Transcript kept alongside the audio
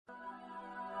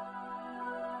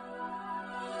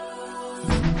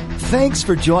Thanks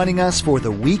for joining us for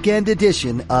the weekend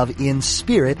edition of In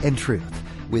Spirit and Truth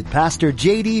with Pastor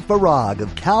J.D. Farag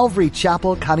of Calvary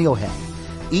Chapel, Kaneohe.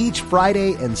 Each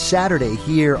Friday and Saturday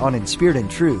here on In Spirit and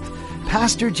Truth,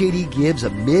 Pastor J.D. gives a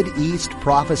Mid-East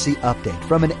prophecy update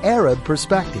from an Arab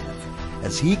perspective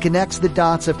as he connects the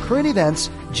dots of current events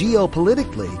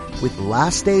geopolitically with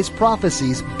last days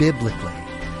prophecies biblically.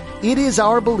 It is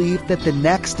our belief that the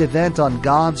next event on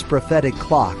God's prophetic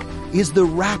clock is the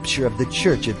rapture of the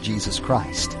Church of Jesus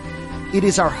Christ. It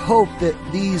is our hope that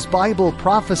these Bible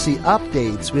prophecy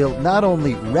updates will not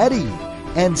only ready you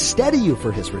and steady you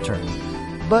for His return,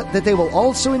 but that they will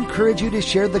also encourage you to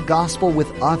share the gospel with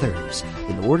others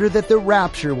in order that the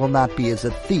rapture will not be as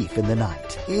a thief in the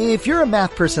night. If you're a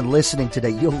math person listening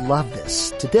today, you'll love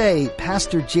this. Today,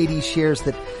 Pastor J.D. shares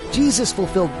that Jesus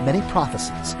fulfilled many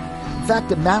prophecies. In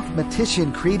fact, a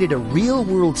mathematician created a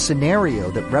real-world scenario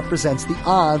that represents the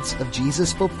odds of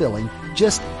Jesus fulfilling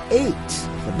just 8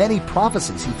 of the many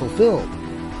prophecies He fulfilled.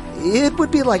 It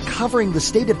would be like covering the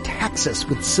state of Texas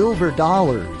with silver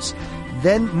dollars,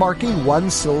 then marking one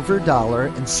silver dollar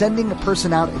and sending a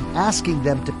person out and asking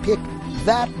them to pick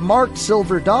that marked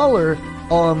silver dollar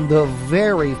on the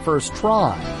very first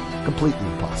try. Completely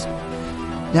impossible.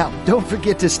 Now, don't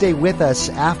forget to stay with us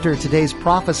after today's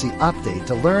prophecy update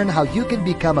to learn how you can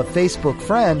become a Facebook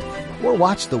friend or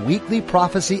watch the weekly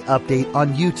prophecy update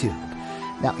on YouTube.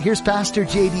 Now, here's Pastor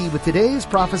J.D. with today's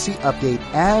prophecy update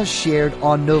as shared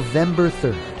on November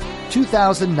 3rd,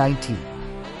 2019.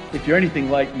 If you're anything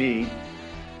like me,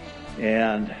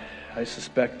 and I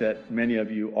suspect that many of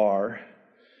you are,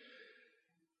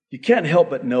 you can't help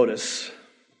but notice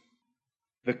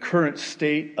the current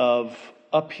state of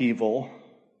upheaval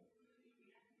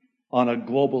on a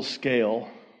global scale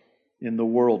in the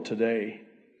world today.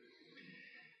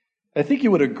 I think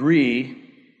you would agree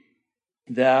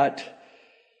that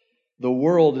the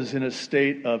world is in a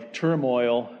state of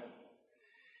turmoil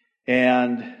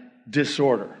and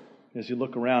disorder. As you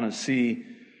look around and see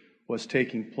what's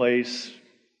taking place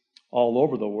all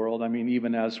over the world, I mean,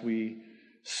 even as we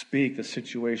speak, the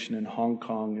situation in Hong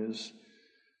Kong is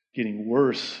getting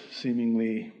worse,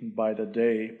 seemingly by the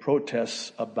day.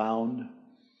 Protests abound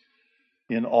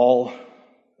in all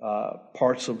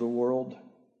parts of the world,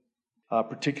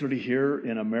 particularly here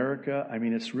in America. I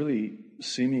mean, it's really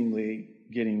seemingly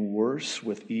getting worse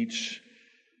with each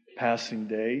passing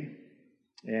day.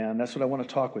 And that's what I want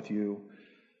to talk with you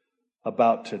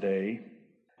about today.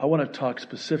 I want to talk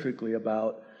specifically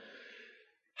about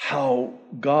how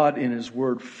God in His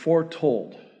Word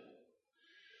foretold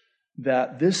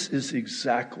that this is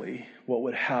exactly what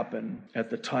would happen at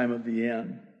the time of the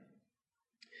end.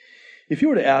 If you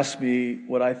were to ask me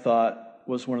what I thought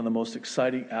was one of the most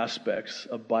exciting aspects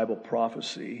of Bible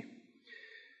prophecy,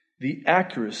 the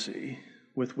accuracy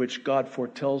with which God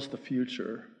foretells the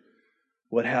future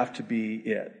would have to be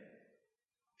it.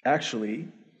 Actually,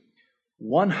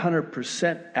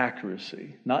 100%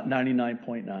 accuracy, not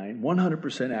 99.9,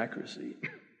 100% accuracy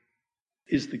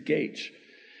is the gauge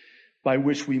by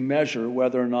which we measure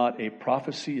whether or not a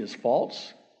prophecy is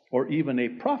false or even a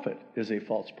prophet is a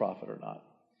false prophet or not.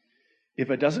 If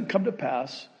it doesn't come to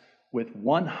pass with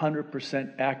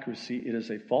 100% accuracy, it is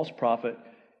a false prophet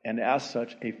and as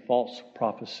such a false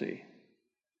prophecy.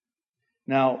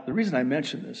 Now, the reason I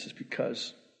mention this is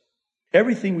because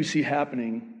everything we see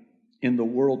happening in the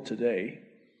world today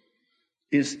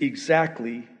is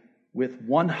exactly with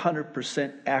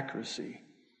 100% accuracy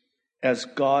as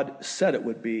God said it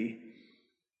would be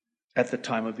at the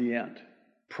time of the end,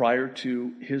 prior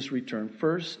to His return,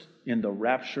 first in the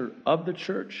rapture of the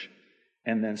church,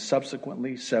 and then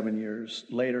subsequently, 7 years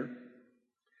later,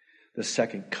 the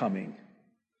second coming.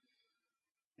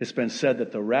 It's been said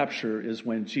that the rapture is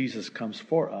when Jesus comes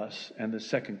for us, and the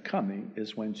second coming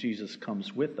is when Jesus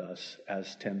comes with us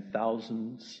as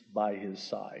 10,000s by His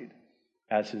side,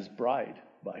 as His bride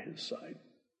by His side.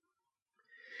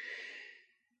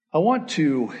 I want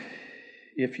to,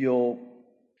 if you'll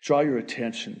draw your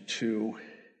attention to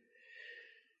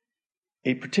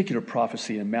a particular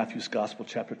prophecy in Matthew's Gospel,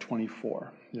 chapter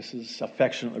 24. This is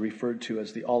affectionately referred to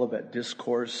as the Olivet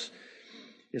Discourse.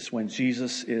 It's when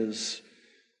Jesus is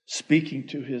speaking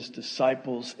to His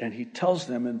disciples, and He tells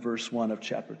them in verse 1 of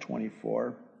chapter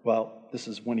 24, well, this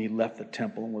is when He left the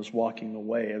temple and was walking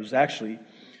away. It was actually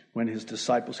when His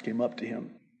disciples came up to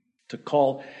Him to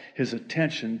call His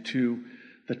attention to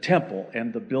the temple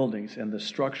and the buildings and the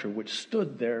structure which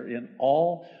stood there in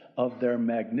all of their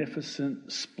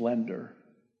magnificent splendor.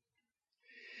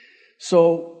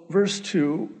 So, verse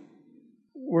 2,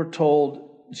 we're told,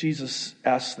 Jesus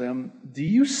asks them, do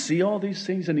you see all these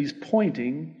things? And He's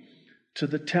pointing to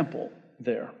the temple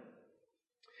there.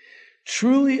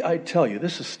 Truly I tell you,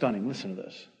 this is stunning, listen to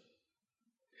this.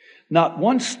 Not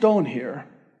one stone here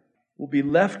will be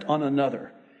left on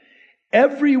another.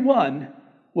 Every one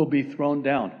will be thrown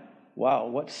down. Wow,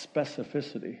 what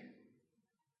specificity.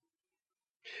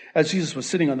 As Jesus was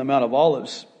sitting on the Mount of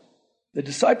Olives, the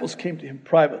disciples came to him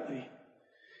privately.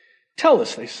 Tell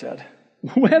us, they said,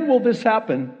 when will this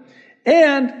happen?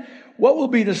 And what will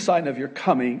be the sign of your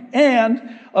coming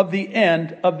and of the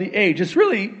end of the age? It's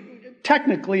really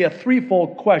technically a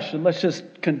threefold question. Let's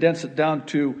just condense it down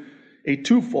to a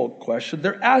twofold question.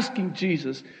 They're asking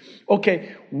Jesus,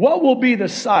 okay, what will be the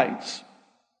signs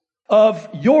of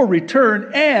your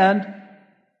return and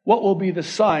what will be the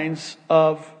signs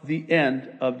of the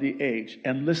end of the age?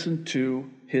 And listen to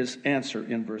his answer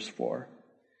in verse 4.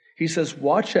 He says,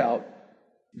 watch out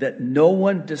that no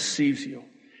one deceives you.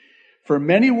 For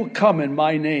many will come in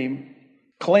my name,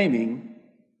 claiming,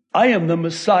 I am the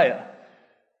Messiah,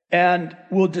 and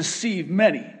will deceive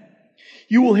many.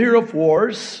 You will hear of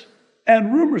wars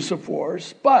and rumors of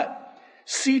wars, but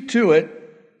see to it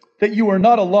that you are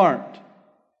not alarmed.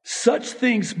 Such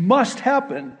things must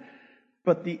happen,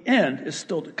 but the end is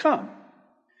still to come.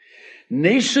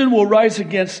 Nation will rise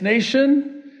against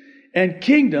nation, and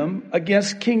kingdom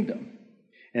against kingdom.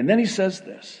 And then he says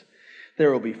this,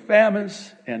 there will be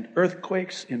famines and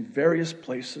earthquakes in various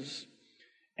places,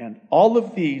 and all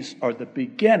of these are the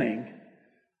beginning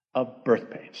of birth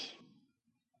pains.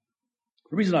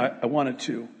 The reason I wanted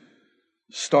to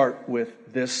start with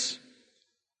this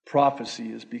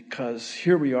prophecy is because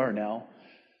here we are now,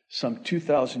 some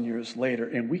 2,000 years later,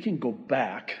 and we can go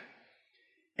back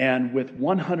and with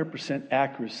 100%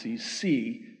 accuracy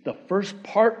see the first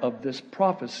part of this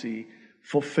prophecy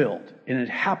fulfilled. And it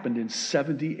happened in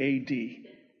 70 A.D.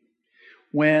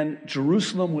 when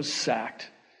Jerusalem was sacked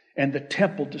and the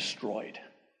temple destroyed.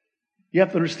 You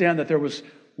have to understand that there was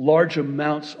large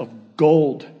amounts of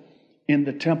gold in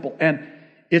the temple. And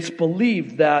it's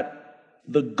believed that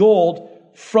the gold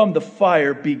from the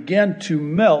fire began to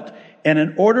melt. And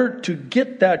in order to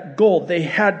get that gold, they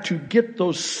had to get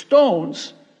those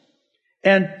stones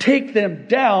and take them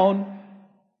down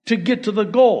to get to the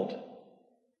gold.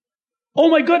 Oh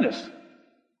my goodness.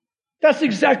 That's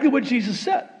exactly what Jesus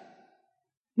said.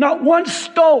 Not one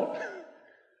stone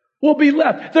will be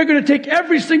left. They're going to take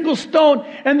every single stone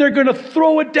and they're going to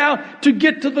throw it down to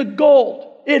get to the gold.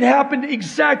 It happened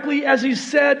exactly as he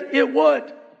said it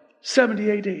would.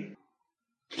 70 AD.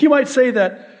 You might say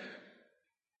that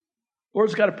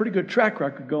Lord's got a pretty good track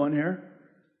record going here.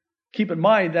 Keep in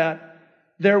mind that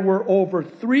there were over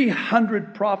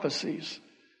 300 prophecies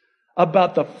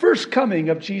about the first coming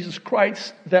of Jesus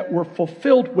Christ that were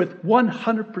fulfilled with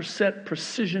 100%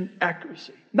 precision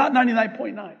accuracy. Not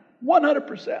 99.9,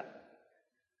 100%.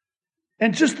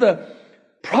 And just the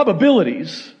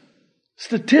probabilities,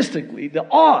 statistically, the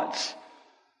odds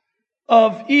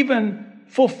of even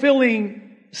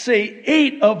fulfilling, say,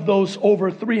 8 of those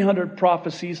over 300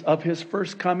 prophecies of his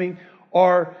first coming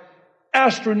are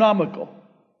astronomical,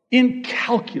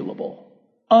 incalculable,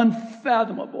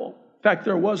 unfathomable. In fact,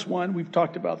 there was one, we've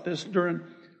talked about this during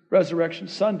Resurrection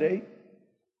Sunday.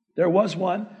 There was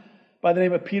one by the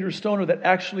name of Peter Stoner that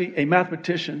actually, a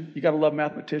mathematician, you got to love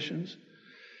mathematicians,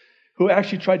 who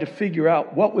actually tried to figure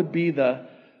out what would be the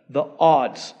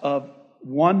odds of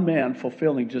one man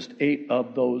fulfilling just 8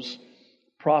 of those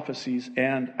prophecies.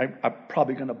 And I'm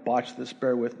probably going to botch this,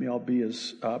 bear with me, I'll be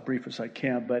as brief as I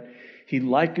can, but he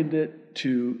likened it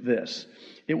to this.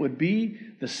 It would be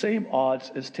the same odds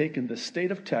as taking the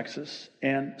state of Texas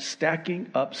and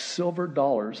stacking up silver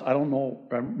dollars, I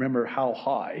remember how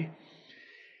high,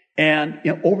 and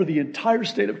over the entire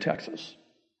state of Texas,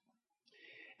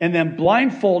 and then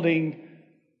blindfolding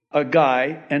a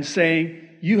guy and saying,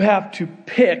 you have to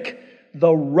pick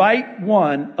the right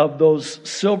one of those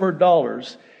silver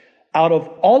dollars out of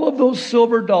all of those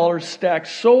silver dollars stacked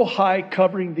so high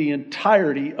covering the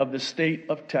entirety of the state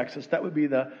of Texas. That would be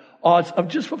the odds of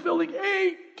just fulfilling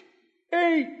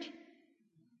 8.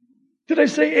 Did I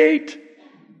say 8?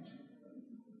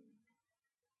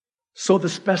 So the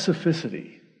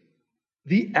specificity,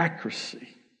 the accuracy.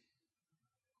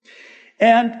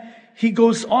 And he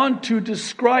goes on to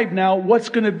describe now what's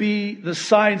going to be the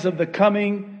signs of the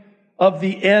coming of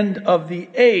the end of the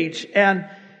age. And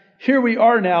here we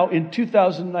are now in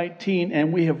 2019,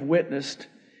 and we have witnessed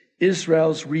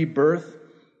Israel's rebirth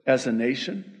as a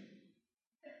nation,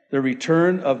 the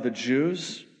return of the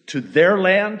Jews to their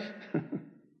land.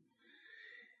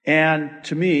 And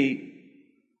to me,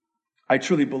 I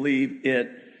truly believe it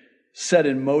set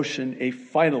in motion a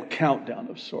final countdown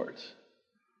of sorts.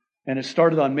 And it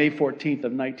started on May 14th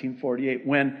of 1948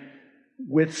 when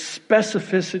with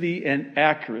specificity and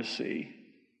accuracy,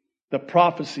 the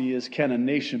prophecy is, can a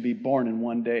nation be born in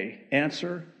one day?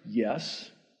 Answer, yes.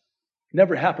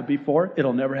 Never happened before.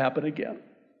 It'll never happen again.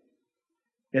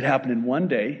 It happened in one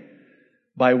day,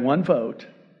 by one vote,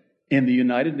 in the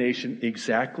United Nations,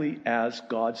 exactly as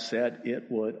God said it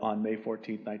would on May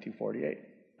 14th, 1948.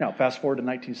 Now, fast forward to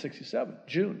 1967,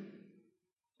 June.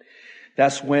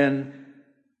 That's when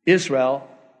Israel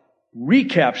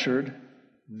recaptured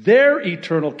their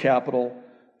eternal capital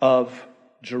of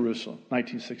Jerusalem,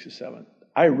 1967.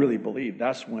 I really believe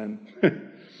that's when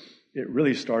it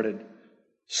really started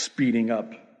speeding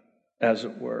up, as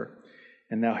it were.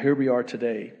 And now here we are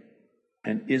today,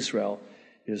 and Israel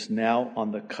is now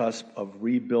on the cusp of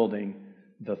rebuilding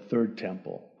the third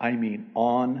temple. I mean,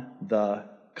 on the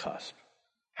cusp.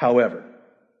 However,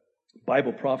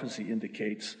 Bible prophecy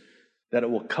indicates that it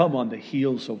will come on the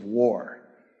heels of war,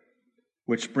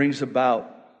 which brings about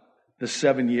the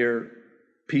 7-year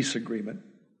peace agreement.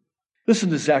 Listen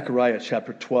to Zechariah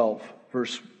chapter 12,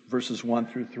 verses 1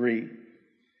 through 3.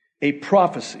 A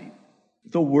prophecy,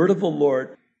 the word of the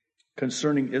Lord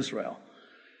concerning Israel.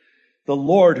 The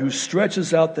Lord who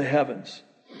stretches out the heavens,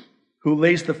 who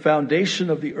lays the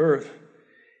foundation of the earth,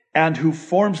 and who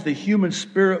forms the human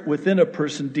spirit within a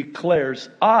person declares,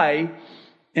 I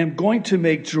am going to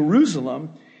make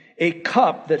Jerusalem a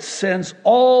cup that sends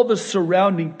all the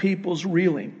surrounding peoples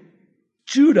reeling.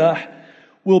 Judah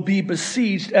will be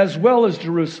besieged as well as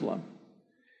Jerusalem.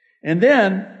 And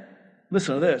then,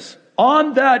 listen to this,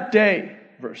 on that day,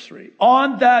 verse 3,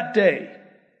 on that day,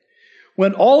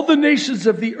 when all the nations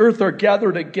of the earth are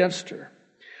gathered against her,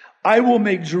 I will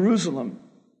make Jerusalem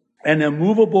an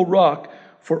immovable rock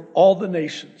for all the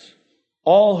nations.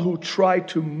 All who try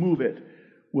to move it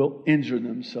will injure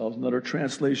themselves. Another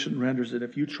translation renders it,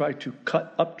 if you try to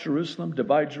cut up Jerusalem,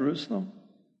 divide Jerusalem,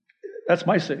 that's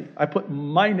my city. I put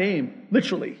my name,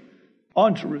 literally,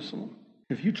 on Jerusalem.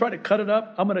 If you try to cut it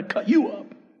up, I'm going to cut you up.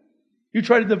 You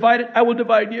try to divide it, I will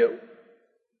divide you.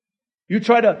 You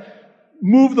try to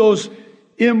move those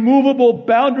immovable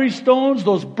boundary stones,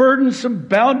 those burdensome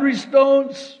boundary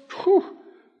stones. Whew.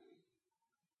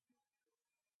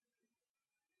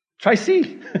 Try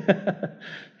see.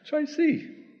 Try see.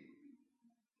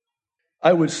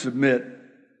 I would submit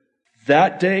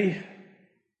that day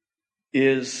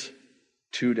is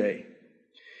today.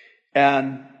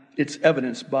 And it's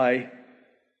evidenced by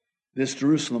this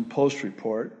Jerusalem Post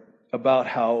report about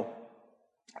how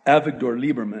Avigdor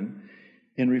Lieberman,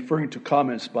 in referring to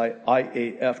comments by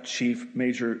IAF Chief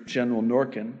Major General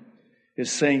Norkin,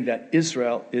 is saying that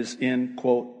Israel is in,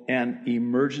 quote, an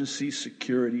emergency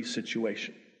security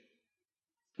situation.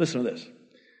 Listen to this,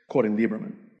 quoting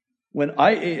Lieberman. When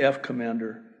IAF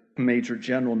Commander Major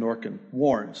General Norkin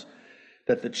warns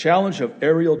that the challenge of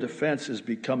aerial defense is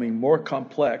becoming more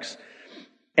complex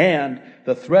and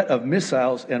the threat of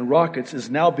missiles and rockets is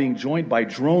now being joined by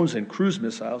drones and cruise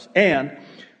missiles, and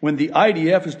when the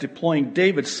IDF is deploying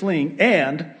David Sling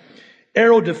and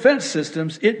aero defense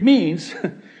systems, it means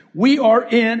we are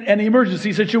in an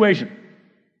emergency situation.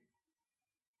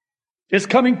 It's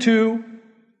coming to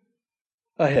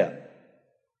a head.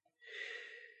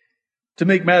 To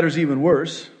make matters even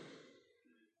worse,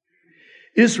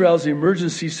 Israel's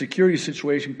emergency security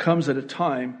situation comes at a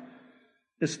time,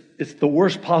 it's the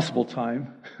worst possible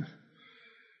time,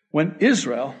 when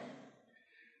Israel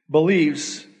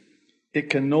believes it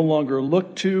can no longer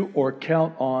look to or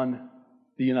count on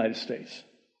the United States.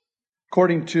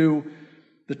 According to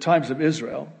the Times of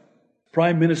Israel,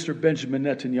 Prime Minister Benjamin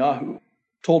Netanyahu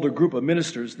told a group of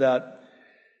ministers that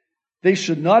they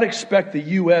should not expect the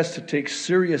U.S. to take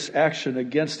serious action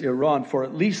against Iran for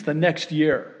at least the next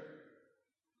year.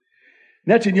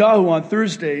 Netanyahu on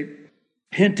Thursday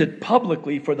hinted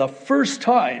publicly for the first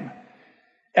time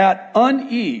at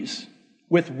unease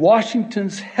with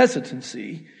Washington's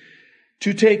hesitancy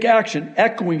to take action,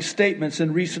 echoing statements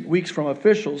in recent weeks from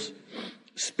officials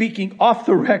speaking off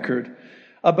the record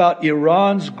about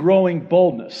Iran's growing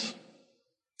boldness.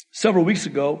 Several weeks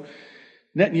ago,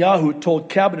 Netanyahu told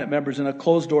cabinet members in a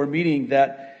closed-door meeting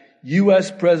that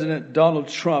U.S. President Donald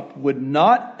Trump would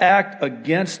not act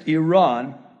against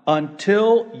Iran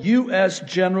until U.S.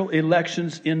 general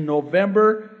elections in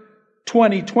November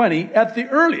 2020 at the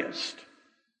earliest.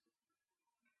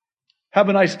 Have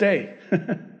a nice day.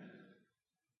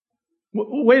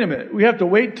 Wait a minute. We have to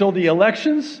wait till the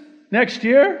elections next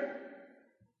year?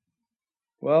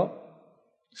 Well,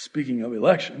 speaking of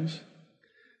elections,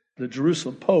 the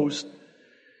Jerusalem Post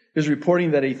is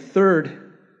reporting that a third,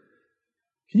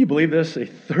 can you believe this? A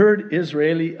third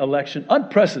Israeli election,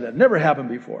 unprecedented, never happened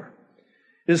before,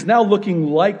 is now looking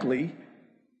likely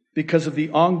because of the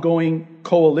ongoing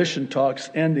coalition talks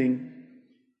ending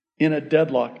in a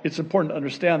deadlock. It's important to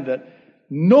understand that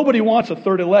nobody wants a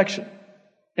third election,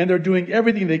 and they're doing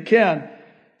everything they can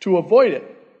to avoid it.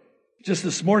 Just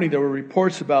this morning, there were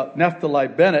reports about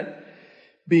Naftali Bennett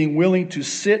being willing to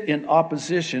sit in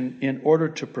opposition in order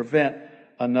to prevent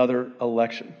another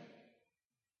election.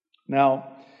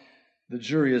 Now, the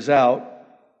jury is out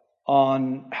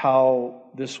on how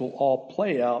this will all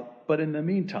play out, but in the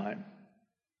meantime,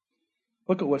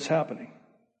 look at what's happening.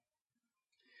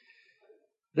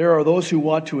 There are those who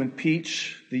want to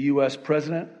impeach the U.S.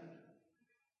 president,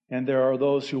 and there are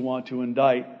those who want to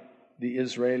indict the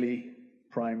Israeli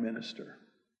prime minister.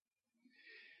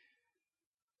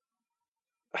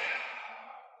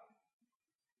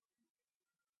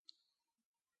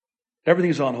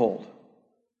 Everything's on hold.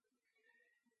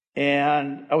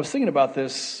 And I was thinking about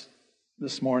this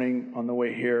morning on the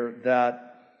way here, that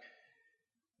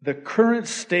the current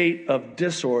state of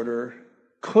disorder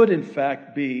could in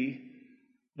fact be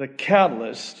the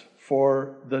catalyst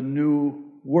for the new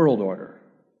world order.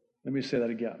 Let me say that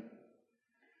again.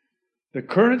 The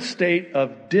current state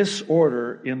of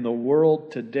disorder in the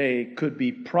world today could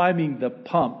be priming the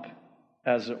pump,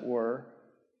 as it were,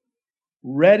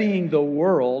 readying the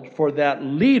world for that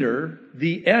leader,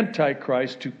 the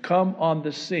Antichrist, to come on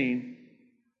the scene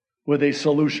with a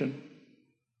solution.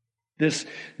 This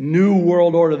new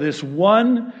world order, this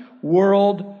one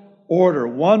world order,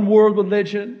 one world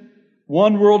religion,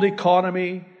 one world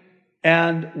economy,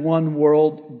 and one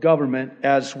world government,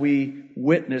 as we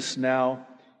witness now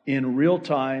in real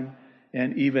time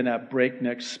and even at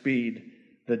breakneck speed,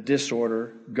 the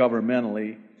disorder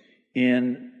governmentally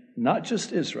in not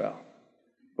just Israel,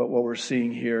 but what we're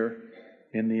seeing here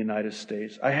in the United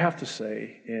States. I have to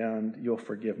say, and you'll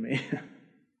forgive me,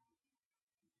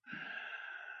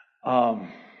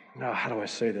 now how do I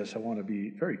say this? I want to be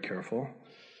very careful.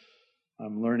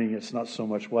 I'm learning it's not so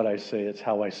much what I say, it's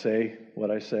how I say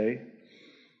what I say.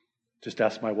 Just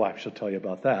ask my wife, she'll tell you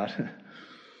about that.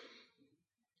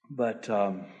 But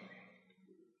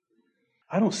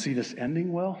I don't see this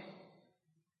ending well.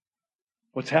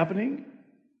 What's happening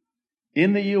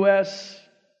in the U.S.,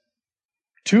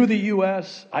 to the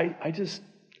U.S.,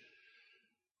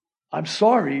 I'm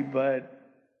sorry, but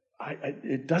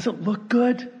it doesn't look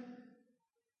good.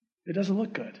 It doesn't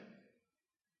look good.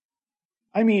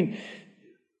 I mean,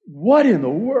 what in the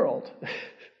world?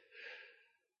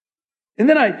 And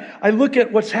then I look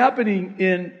at what's happening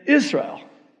in Israel,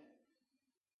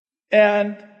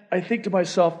 and I think to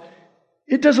myself,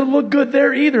 it doesn't look good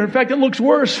there either. In fact, it looks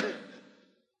worse.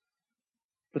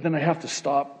 But then I have to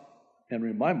stop and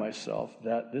remind myself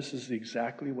that this is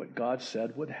exactly what God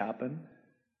said would happen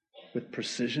with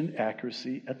precision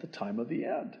accuracy at the time of the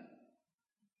end.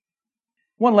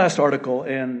 One last article,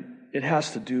 and it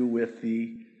has to do with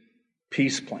the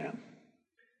peace plan.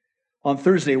 On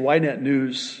Thursday, Ynet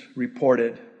News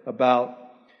reported about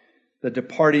the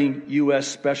departing U.S.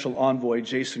 Special Envoy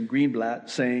Jason Greenblatt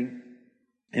saying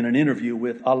in an interview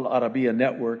with Al Arabiya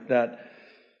Network that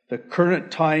the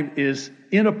current time is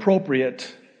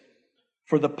inappropriate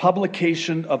for the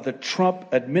publication of the Trump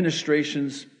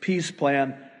administration's peace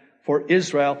plan for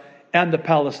Israel and the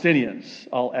Palestinians,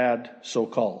 I'll add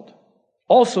so-called,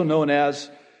 also known as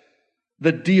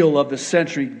the deal of the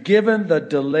century, given the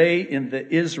delay in the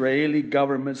Israeli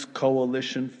government's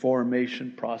coalition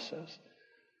formation process.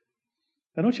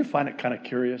 Now, don't you find it kind of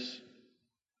curious?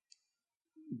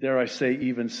 Dare I say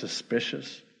even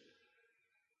suspicious?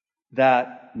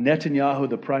 That Netanyahu,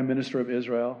 the Prime Minister of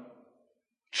Israel,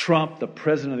 Trump, the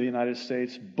President of the United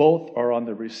States, both are on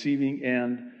the receiving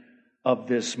end of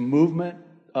this movement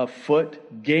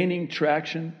afoot, gaining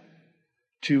traction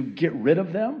to get rid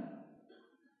of them?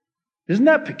 Isn't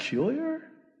that peculiar?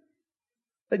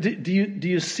 Do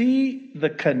you see the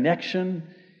connection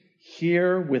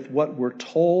here with what we're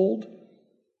told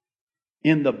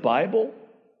in the Bible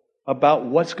about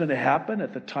what's going to happen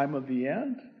at the time of the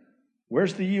end?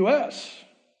 Where's the U.S.?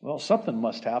 Well, something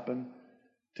must happen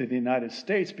to the United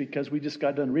States, because we just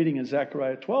got done reading in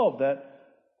Zechariah 12 that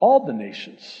all the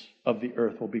nations of the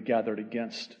earth will be gathered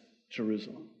against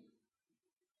Jerusalem.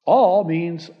 All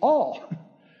means all.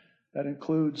 That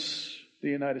includes the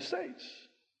United States.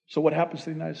 So what happens to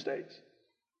the United States?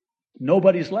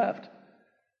 Nobody's left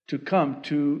to come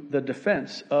to the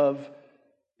defense of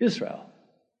Israel.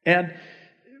 And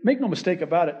make no mistake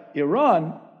about it,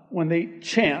 Iran, when they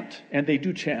chant, and they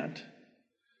do chant,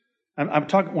 I'm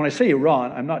talking, when I say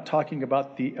Iran, I'm not talking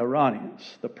about the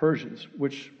Iranians, the Persians,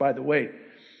 which, by the way,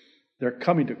 they're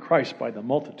coming to Christ by the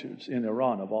multitudes in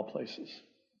Iran, of all places.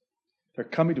 They're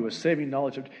coming to a saving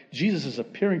knowledge of Jesus is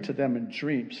appearing to them in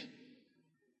dreams.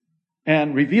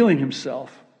 and revealing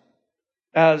himself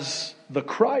as the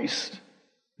Christ,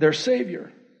 their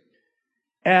Savior.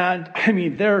 And I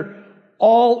mean, they're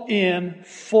all in,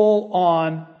 full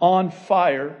on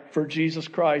fire for Jesus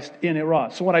Christ in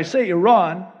Iran. So when I say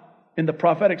Iran, in the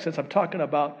prophetic sense, I'm talking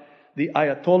about the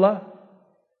Ayatollah,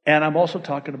 and I'm also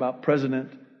talking about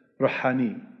President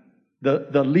Rouhani,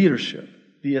 the leadership,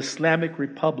 the Islamic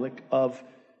Republic of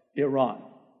Iran.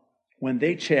 When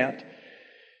they chant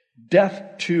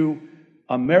death to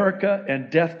America and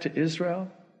death to Israel,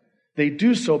 they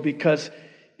do so because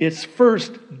it's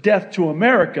first death to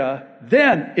America,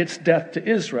 then it's death to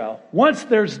Israel. Once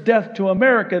there's death to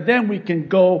America, then we can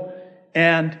go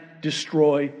and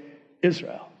destroy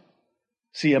Israel.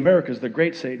 See, America is the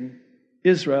great Satan.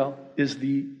 Israel is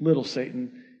the little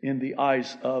Satan in the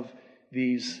eyes of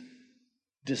these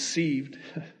deceived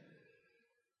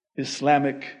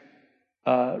Islamic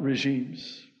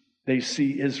regimes. They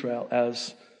see Israel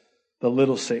as the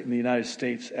little Satan, the United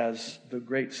States as the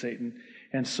great Satan.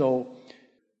 And so,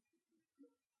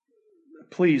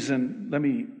 please, and let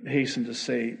me hasten to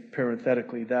say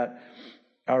parenthetically that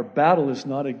our battle is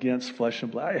not against flesh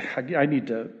and blood. I need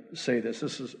to say this.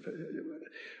 This is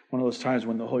one of those times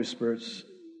when the Holy Spirit's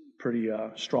pretty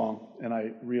strong, and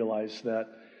I realize that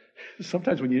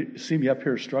sometimes when you see me up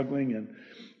here struggling and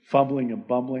fumbling and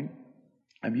bumbling,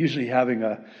 I'm usually having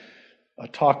a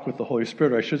talk with the Holy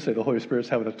Spirit, or I should say the Holy Spirit's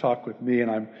having a talk with me,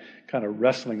 and I'm kind of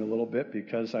wrestling a little bit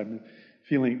because I'm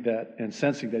feeling that and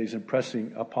sensing that He's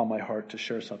impressing upon my heart to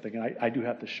share something. And I do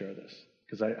have to share this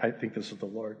because I think this is the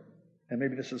Lord. And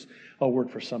maybe this is a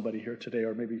word for somebody here today,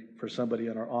 or maybe for somebody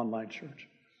in our online church.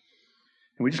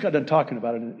 And we just got done talking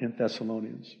about it in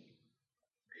Thessalonians.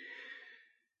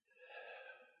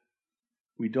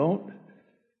 We don't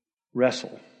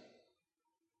wrestle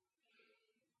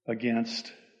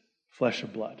against flesh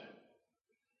and blood.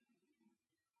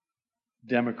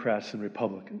 Democrats and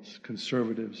Republicans,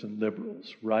 conservatives and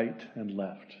liberals, right and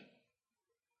left.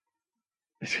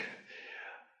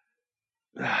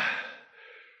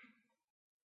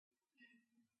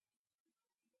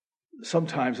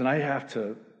 Sometimes, and I have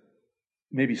to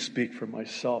maybe speak for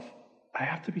myself, I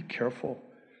have to be careful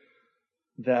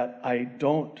that I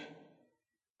don't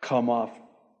come off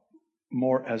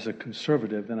more as a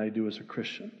conservative than I do as a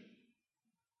Christian.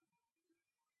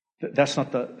 That's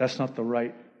not the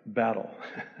right battle.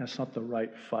 That's not the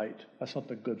right fight. That's not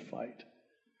the good fight.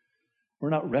 We're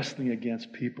not wrestling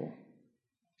against people.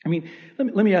 I mean,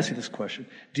 let me ask you this question.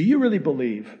 Do you really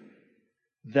believe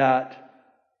that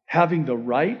having the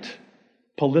right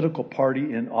political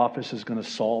party in office is going to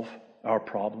solve our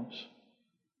problems?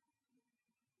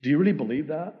 Do you really believe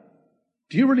that?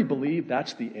 Do you really believe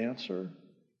that's the answer?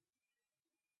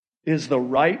 Is the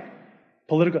right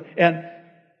political... And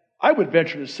I would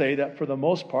venture to say that for the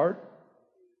most part,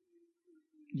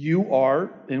 you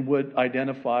are and would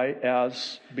identify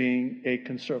as being a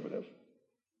conservative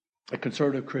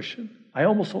Christian. I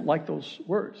almost don't like those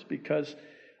words because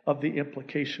of the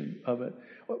implication of it.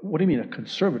 What do you mean, a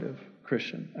conservative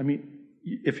Christian? I mean,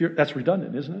 that's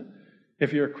redundant, isn't it?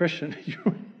 If you're a Christian, you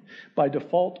by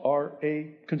default are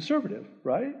a conservative,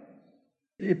 right?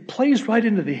 It plays right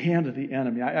into the hand of the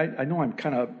enemy. I know I'm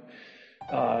kind of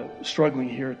struggling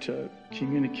here to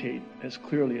communicate as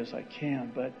clearly as I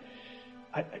can, but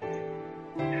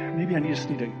maybe I just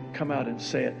need to come out and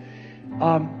say it.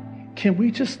 Can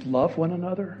we just love one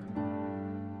another?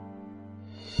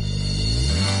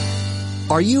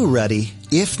 Are you ready?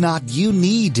 If not, you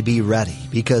need to be ready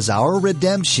because our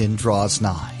redemption draws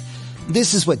nigh.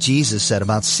 This is what Jesus said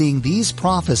about seeing these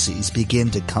prophecies begin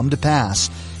to come to pass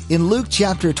in Luke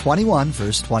chapter 21,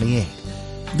 verse 28.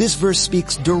 This verse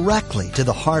speaks directly to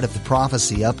the heart of the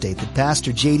prophecy update that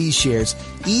Pastor JD shares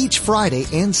each Friday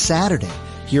and Saturday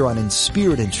here on In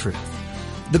Spirit and Truth.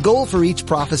 The goal for each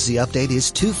prophecy update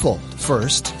is twofold.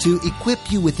 First, to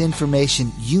equip you with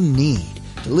information you need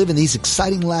to live in these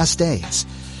exciting last days.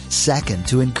 Second,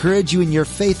 to encourage you in your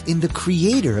faith in the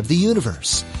Creator of the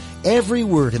universe. Every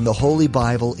word in the Holy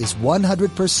Bible is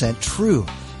 100% true.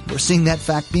 We're seeing that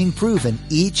fact being proven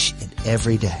each and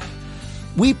every day.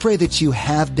 We pray that you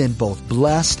have been both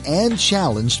blessed and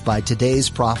challenged by today's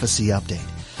prophecy update.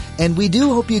 And we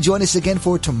do hope you join us again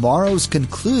for tomorrow's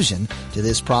conclusion to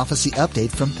this prophecy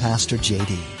update from Pastor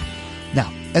JD.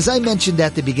 Now, as I mentioned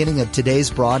at the beginning of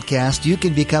today's broadcast, you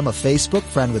can become a Facebook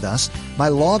friend with us by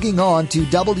logging on to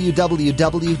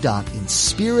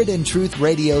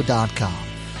www.inspiritandtruthradio.com.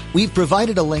 We've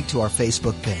provided a link to our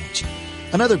Facebook page.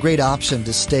 Another great option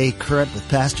to stay current with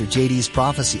Pastor JD's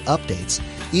prophecy updates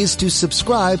is to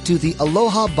subscribe to the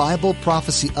Aloha Bible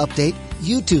Prophecy Update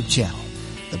YouTube channel.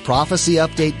 The Prophecy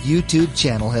Update YouTube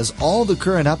channel has all the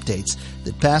current updates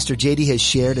that Pastor JD has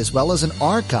shared, as well as an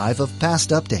archive of past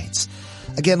updates.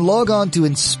 Again, log on to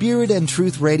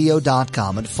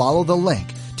inspiritandtruthradio.com and follow the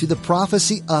link to the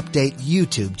Prophecy Update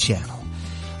YouTube channel.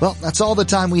 Well, that's all the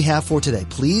time we have for today.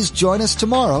 Please join us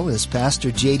tomorrow as Pastor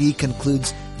JD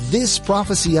concludes this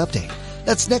prophecy update.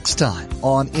 That's next time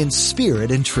on In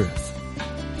Spirit and Truth.